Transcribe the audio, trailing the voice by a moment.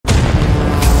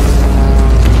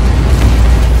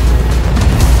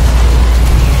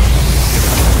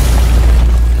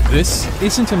This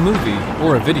isn't a movie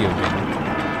or a video game.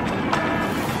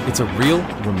 It's a real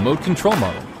remote control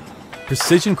model,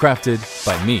 precision crafted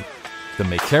by me, the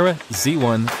Makera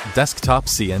Z1 Desktop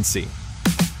CNC.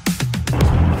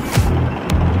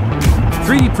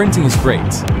 3D printing is great,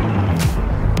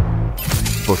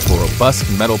 both for robust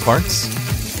metal parts,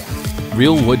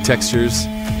 real wood textures,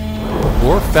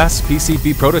 or fast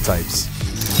PCB prototypes.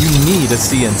 You need a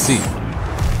CNC.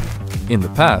 In the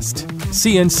past,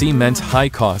 CNC meant high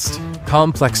cost,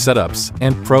 complex setups,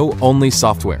 and pro-only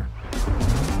software.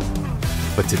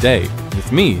 But today,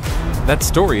 with me, that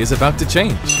story is about to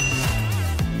change.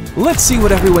 Let's see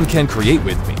what everyone can create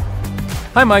with me.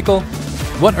 Hi Michael,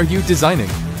 what are you designing?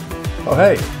 Oh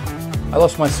hey, I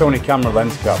lost my Sony camera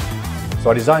lens cap,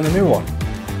 so I designed a new one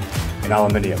in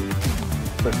aluminium.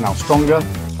 So it's now stronger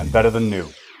and better than new.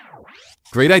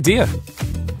 Great idea!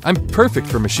 I'm perfect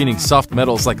for machining soft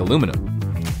metals like aluminum.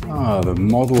 The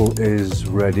model is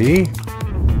ready.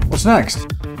 What's next?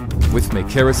 With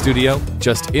Makera Studio,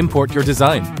 just import your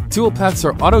design. Toolpaths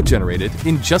are auto-generated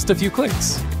in just a few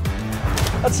clicks.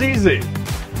 That's easy.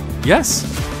 Yes.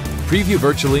 Preview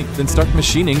virtually, then start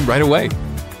machining right away.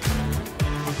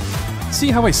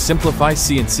 See how I simplify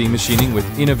CNC machining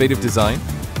with innovative design?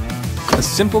 A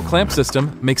simple clamp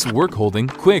system makes work holding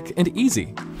quick and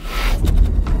easy.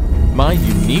 My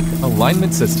unique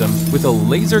alignment system with a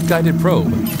laser-guided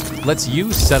probe lets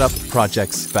you set up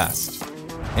projects fast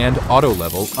and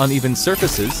auto-level uneven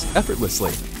surfaces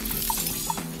effortlessly.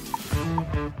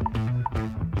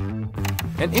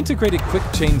 An integrated quick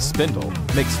chain spindle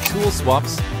makes tool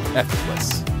swaps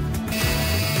effortless.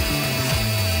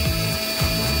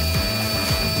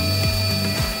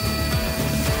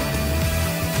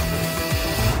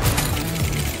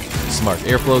 Smart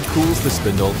airflow cools the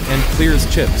spindle and clears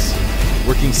chips,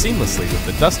 working seamlessly with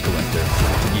the dust collector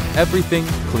to keep everything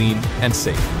clean and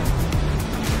safe.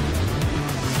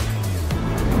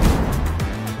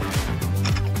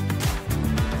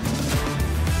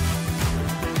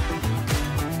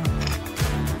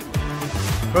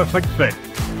 Perfect fit.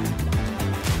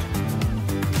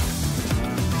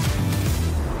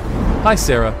 Hi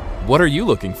Sarah, what are you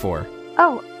looking for?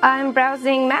 Oh, I'm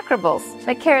browsing Macerables,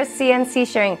 Makera's CNC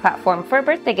sharing platform, for a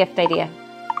birthday gift idea.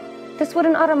 This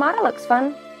wooden automata looks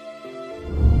fun.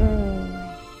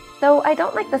 Though I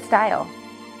don't like the style.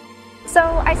 So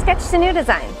I sketched a new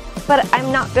design, but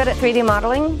I'm not good at 3D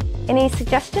modeling. Any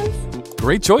suggestions?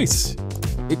 Great choice!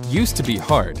 It used to be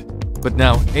hard, but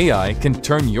now AI can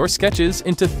turn your sketches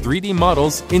into 3D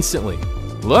models instantly.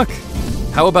 Look!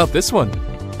 How about this one?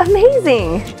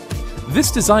 Amazing! This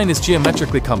design is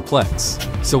geometrically complex,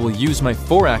 so we'll use my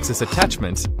 4-axis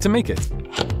attachment to make it.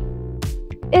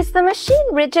 Is the machine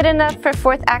rigid enough for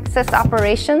 4th axis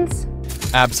operations?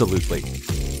 Absolutely.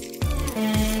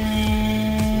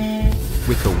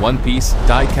 With the one-piece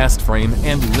die-cast frame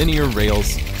and linear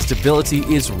rails, stability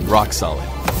is rock solid.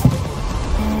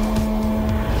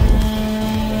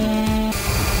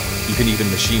 You can even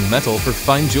machine metal for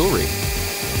fine jewelry.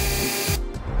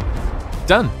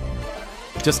 Done!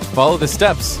 Just follow the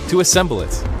steps to assemble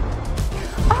it.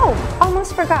 Oh,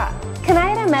 almost forgot. Can I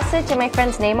add a message and my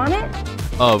friend's name on it?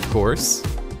 Of course.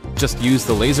 Just use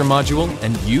the laser module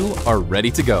and you are ready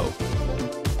to go.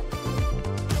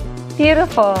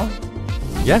 Beautiful.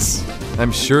 Yes,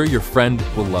 I'm sure your friend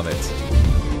will love it.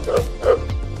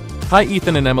 Hi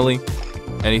Ethan and Emily.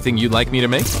 Anything you'd like me to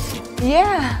make?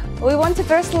 Yeah, we want to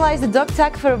personalize the dog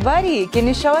tag for Buddy. Can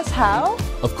you show us how?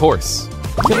 Of course.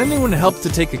 Can anyone help to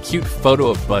take a cute photo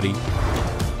of Buddy?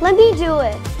 Let me do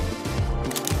it.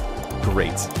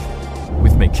 Great.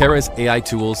 With Makera's AI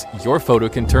tools, your photo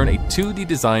can turn a 2D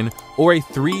design or a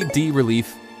 3D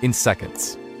relief in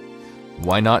seconds.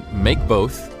 Why not make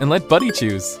both and let Buddy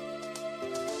choose?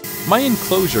 My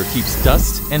enclosure keeps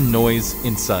dust and noise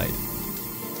inside.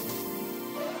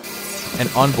 An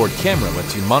onboard camera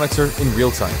lets you monitor in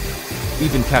real time,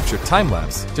 even capture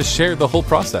time-lapse to share the whole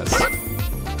process.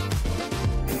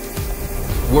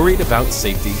 Worried about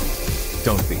safety?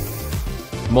 Don't be.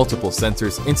 Multiple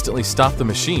sensors instantly stop the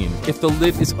machine if the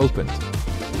lid is opened.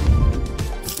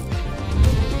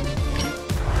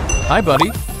 Hi buddy,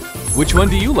 which one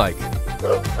do you like?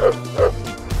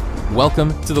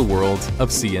 Welcome to the world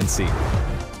of CNC.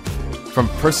 From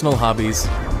personal hobbies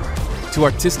to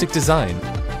artistic design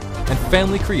and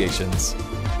family creations,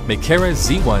 Makera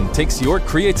Z1 takes your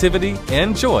creativity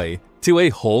and joy to a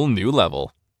whole new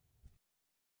level.